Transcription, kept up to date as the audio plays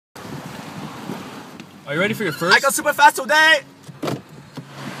Are you ready for your first? I got super fast today!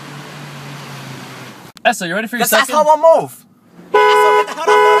 Esa, you ready for your second? That's how I move! Hey, Esa, get the hell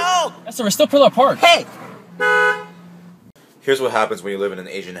off the road! Esa, we're still Pillar Park. Hey! Here's what happens when you live in an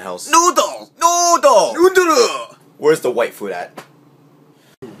Asian house. Noodle! Noodle! Noodle! Where's the white food at?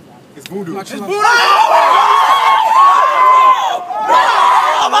 It's voodoo. It's voodoo!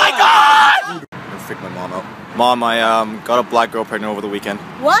 Oh my god! I freaked my mom out. Mom, I got a black girl pregnant over the weekend.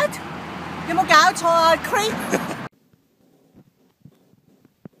 What? 有冇搞錯 Crazy?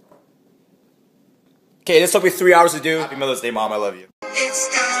 Okay, this took me 3 hours to do. Happy Mother's Day, Mom. I love you.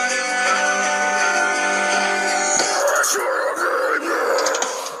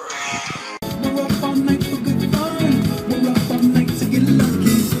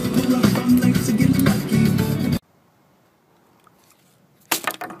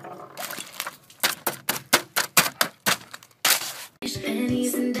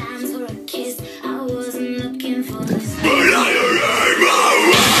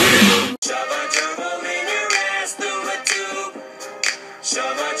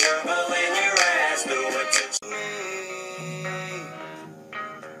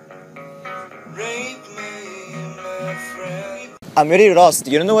 I'm really lost.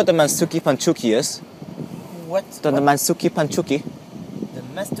 You don't know what the Mansuki Panchuki is? What? The Mansuki Panchuki. The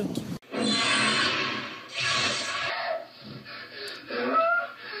Mastuki.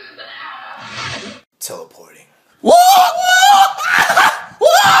 Teleporting.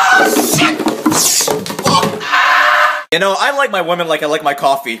 You know, I like my women like I like my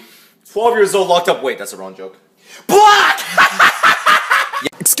coffee. 12 years old, locked up. Wait, that's a wrong joke. Black!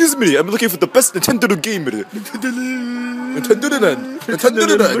 Excuse me, I'm looking for the best Nintendo game.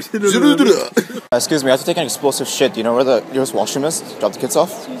 Excuse me, I have to take an explosive shit. You know where the nearest washroom is? Drop the kids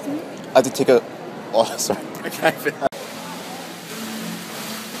off? Excuse me? I have to take a... Oh, sorry. I can't fit.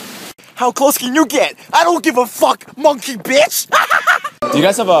 How close can you get? I don't give a fuck, monkey bitch! Do you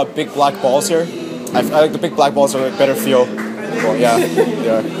guys have big black balls here? I like the big black balls are like better feel. Well, yeah,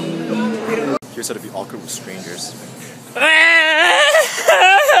 yeah. Here's how to be awkward with strangers.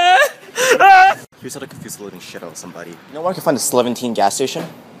 Here's how to confuse the living shit out of somebody. You know where I can find the Sleventeen gas station?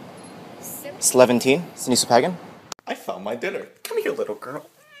 Sleventeen? Sinisupagan? I found my dinner. Come here, little girl.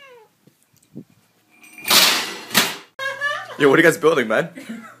 Yo, what are you guys building, man?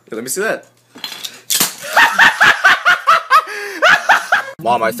 Yo, let me see that.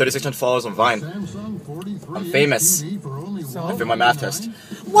 Mom, I have 3,600 followers on Vine. I'm famous. I failed my math test.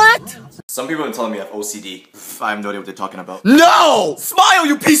 What? Some people have been telling me I have OCD. I have no idea what they're talking about. No! Smile,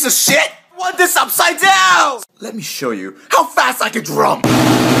 you piece of shit! I want this upside down! Let me show you. How fast I can drum!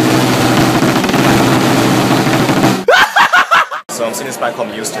 So I'm seeing this band called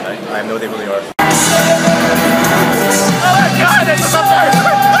Muse tonight. I know they really are. Oh my god, it's the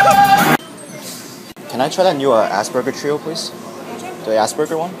Can I try that new Asperger trio, please? The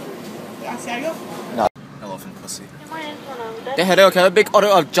Asperger one? No. Elephant pussy. Hey, hello, can I have a big order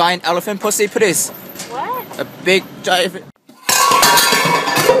of giant elephant pussy, please? What? A big giant...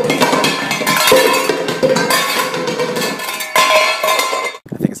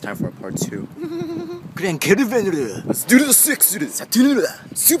 I think it's time for a part 2. Let's do the 6.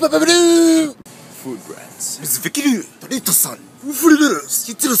 Super food brands.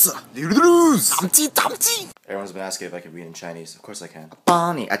 Everyone's been asking if I can read in Chinese. Of course I can.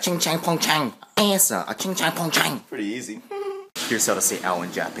 Bonnie, a ching chang pong chang. Esa, a ching chang pong chang. Pretty easy. Here's how to say ow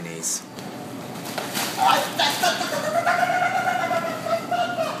in Japanese.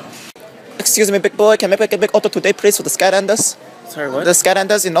 Excuse me, big boy. Can I make a big order today, please, for the Skylanders? Sorry, what? The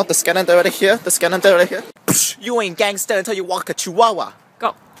Skylanders, you know, the Skylander right here. The Skylander right here. Psh, you ain't gangster until you walk a chihuahua.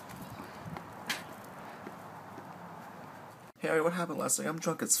 Go. Harry, what happened last night? I'm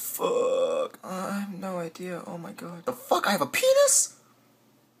drunk as fuck. I have no idea. Oh my god. The fuck? I have a penis?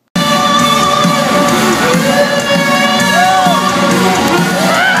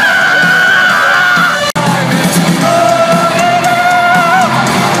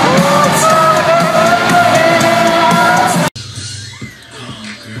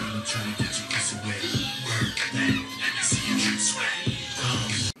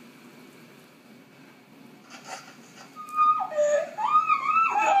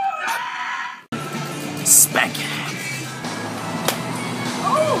 Spank it.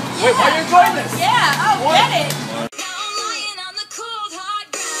 Oh! Wait, why are you enjoying this? Yeah, oh, What? get it!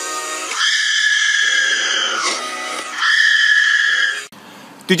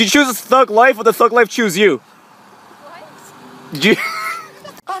 Did you choose a thug life or the thug life choose you? What? Did you...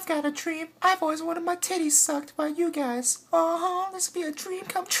 I've got a dream. I've always wanted my titties sucked by you guys. This will be a dream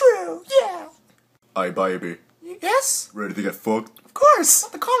come true. Yeah. Aye, baby. Yes? Ready to get fucked? Of course.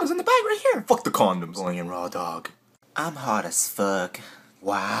 The condom's in the bag right here. Fuck the condoms. Only in raw dog. I'm hot as fuck.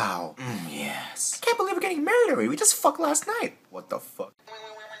 Wow. Yes. I can't believe we're getting married already. We just fucked last night. What the fuck?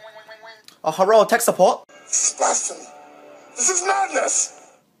 Oh, hello, tech support. Sebastian, this is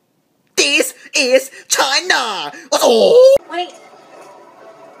madness. This is China. Oh. Wait.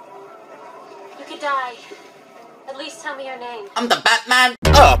 You could die. At least tell me your name. I'm the Batman.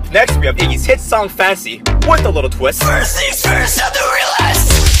 Up next, we have Iggy's hit song "Fancy" with a little twist. First things first, have to realize.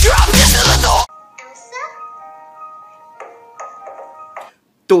 Drop this in the door.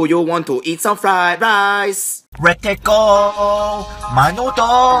 Do you want to eat some fried rice? Let it go, my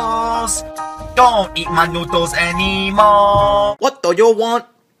noodles. Don't eat my noodles anymore. What do you want?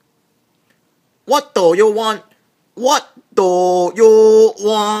 What do you want? What do you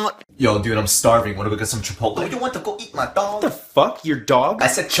want? Yo, dude, I'm starving. Wanna go get some Chipotle? Do you want to go eat my dog? What the fuck? Your dog? I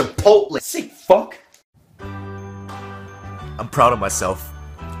said Chipotle. Sick fuck. I'm proud of myself.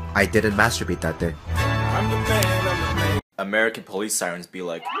 I didn't masturbate that day. American police sirens be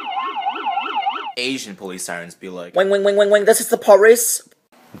like. Asian police sirens be like. Wing, wing, wing, wing, wing. This is the police.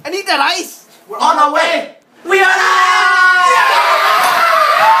 I need that ice. We're on our way. We are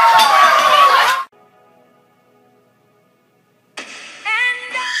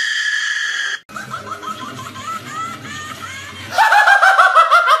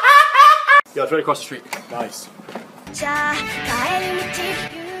Yo, it's right across the street. Nice.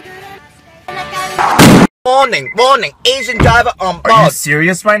 Warning, warning, Asian driver on board. Are you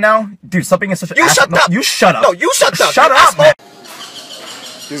serious right now? Dude, stop being such an You ass. shut No, up! you shut up! No, you shut up! Shut you up, asshole. man!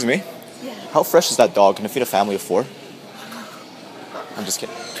 Excuse me? Yeah. How fresh is that dog? Can it feed a family of 4? I'm just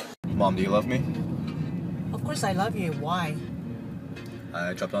kidding. Mom, do you love me? Of course I love you. Why?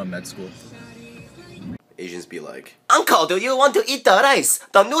 I dropped out of med school. Asians be like, Uncle, do you want to eat the rice,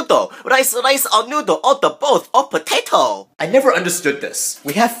 the noodle, rice or noodle, or the both, or potato? I never understood this.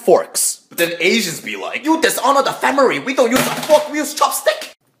 We have forks, but then Asians be like, you dishonor the family, we don't use a fork, we use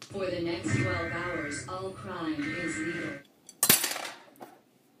chopstick. For the next 12 hours, all crime is legal.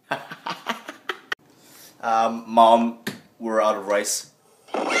 Mom, we're out of rice.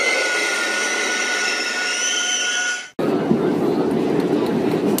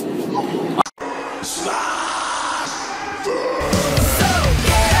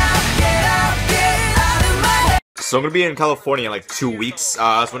 So I'm gonna be in California in like 2 weeks.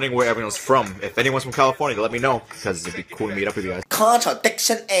 I was wondering where everyone's from. If anyone's from California, let me know, because it'd be cool to meet up with you guys.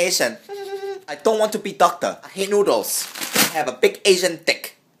 Contradiction Asian. I don't want to be doctor. I hate noodles. I have a big Asian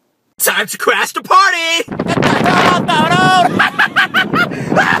dick. Time to crash the party!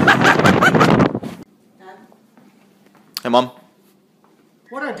 Hey, Mom.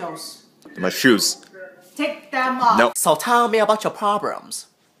 What are those? My shoes. Take them off. No. So tell me about your problems.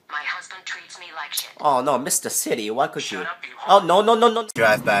 My husband treats me like shit. Oh no, Mr. City, why could you? Oh no, no, no, no.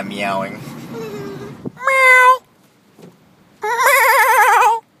 Drive by meowing. Meow.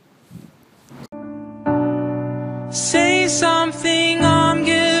 Meow. Say something, I'm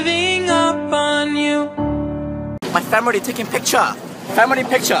giving up on you. My family taking picture. Family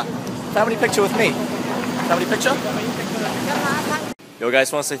picture. Family picture with me. Family picture. Yo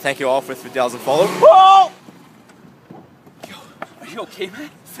guys, want to say thank you all for 3,000 followers. Whoa! Yo, are you okay, man?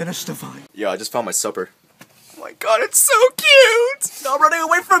 Finish the vine. Yeah, I just found my supper. Oh my god, it's so cute! Stop running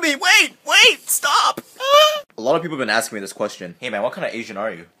away from me! Wait! Wait! Stop! A lot of people have been asking me this question. Hey man, what kind of Asian are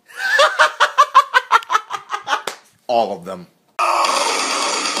you? All of them.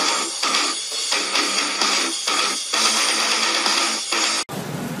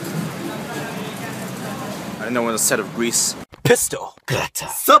 I know in a set of grease. Pistol. Grata.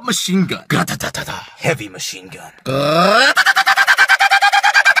 Submachine gun. Grata-ta-ta-ta. Heavy machine gun.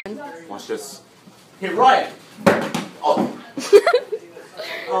 Watch this. Hey, Ryan! Oh!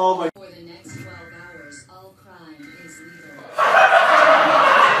 Oh my... For the next 12 hours, all crime is legal.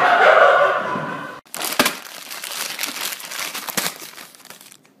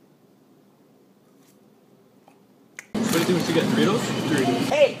 What do you think we should get? Doritos? Doritos.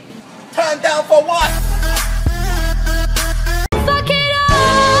 Hey! Turn down for what?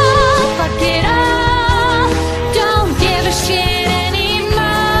 Fuck it up, don't give a shit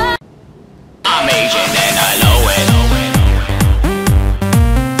anymore. I'm Asian and I know it.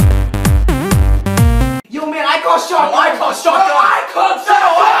 Yo, man, I call shotgun. I call shotgun. I call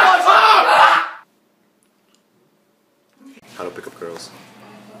shotgun. How to pick up girls.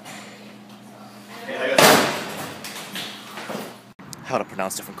 How to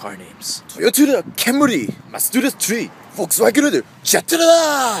pronounce different car names. 토요타, 캠리, 마스두르 3, 폭스와겐을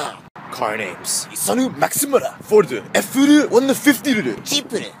제트라. Car names. 이선우, 막스마라, 포드, F를 150를,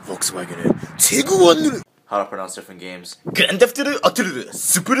 지프를, 폭스와겐을 제구원을. How to pronounce different games. Grand Theft Auto,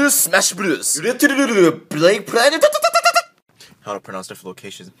 Super Smash Bros. Blake Planet. How to pronounce different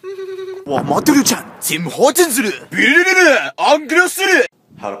locations. 와마드르찬, 팀 호튼스르, 비르르르, 앙그로스르.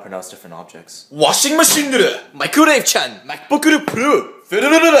 How to pronounce different objects. 워싱머신르, 마이크로웨이브찬, 맥북르 프로,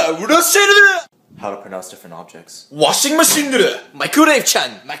 페르르르르, 우러시르르. How to pronounce different objects. 워싱머신르,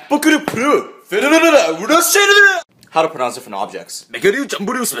 마이크로웨이브찬, 맥북르 프로, 페르르르르, 우러시르르. How to pronounce different objects. 메가리우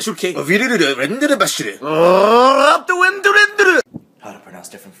점부리우 스페셜 케이크, 비르르르, 렌드르 바시르, 앞도 웬드렌드르. How to pronounce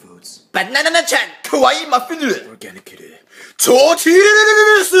different foods. 바나나나찬, 카와이 마피누르, 오르가니크르,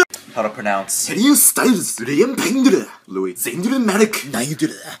 조티르르르르스. How to pronounce. 세리우 스타일스, 레이언 팽드르, 루이, 젠드르 마르크,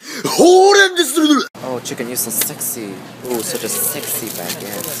 나이드르, 호렌드스르르. Oh, chicken, you're so sexy. Oh, such a sexy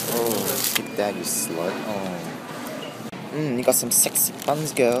baguette. Oh, keep that, you slut. Oh. You got some sexy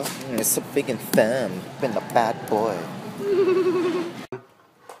buns, girl. It's so big and firm. Been a bad boy.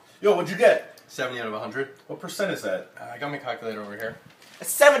 Yo, what'd you get? 70 out of 100. What percent is that? I got my calculator over here.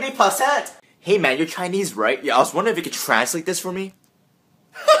 70%. Hey man, you're Chinese, right? Yeah, I was wondering if you could translate this for me.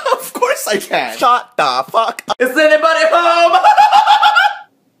 Of course I can. Shut the fuck up. Is anybody home?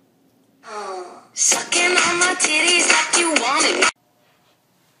 Sucking on my titties like you wanted.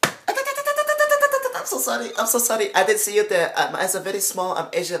 I'm so sorry. I didn't see you there. My eyes are very small. I'm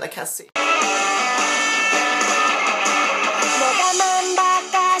Asian. I can't see.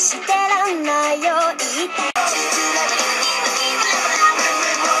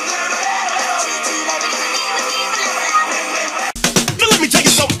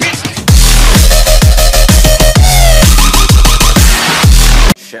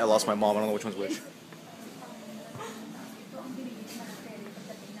 Shit, I lost my mom. I don't know which one's which.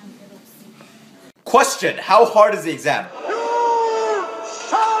 Question: how hard is the exam?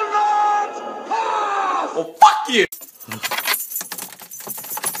 Well, fuck you.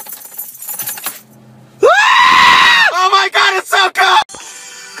 Oh my god, it's so cold.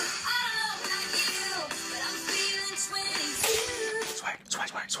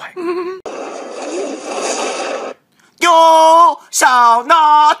 Swag. You shall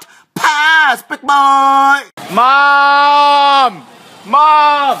not pass, big boy. Mom!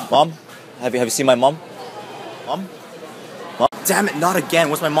 Have you seen my mom? Mom? Damn it, not again.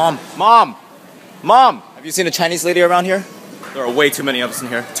 Where's my mom? Mom! Have you seen a Chinese lady around here? There are way too many of us in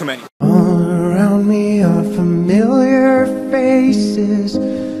here. Too many. All around me are familiar faces,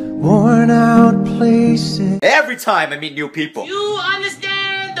 worn out places. Every time I meet new people. You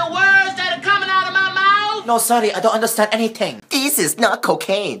understand the words that are coming out of my mouth? No, sorry, I don't understand anything. This is not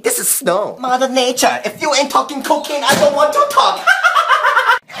cocaine. This is snow. Mother Nature, if you ain't talking cocaine, I don't want to talk.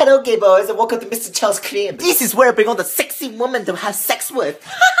 Hello, gay boys, and welcome to Mr. Charles Crib. This is where I bring all the sexy women to have sex with.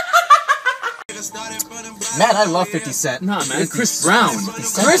 Man, I love 50 Cent. Nah, man. Chris Brown.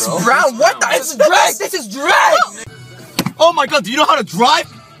 Chris Brown? What the? This is drag! This is drag! Oh my god, do you know how to drive?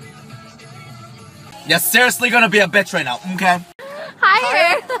 You're seriously gonna be a bitch right now, okay?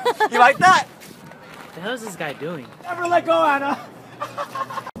 Higher. You like that? What the hell is this guy doing? Never let go, Anna.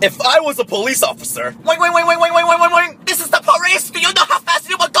 If I was a police officer, wait. This is the police. Do you know how fast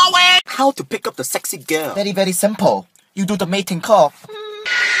you were going? How to pick up the sexy girl? Very, very simple. You do the mating call.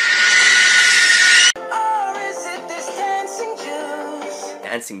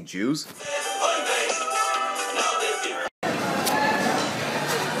 Dancing Jews?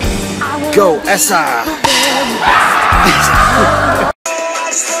 Go, Esa!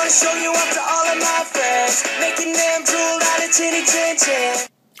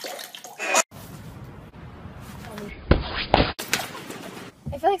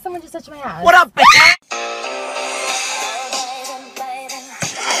 I feel like someone just touched my ass. What up, bitch?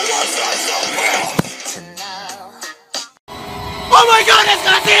 Oh my god, it's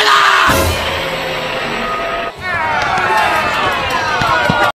Godzilla!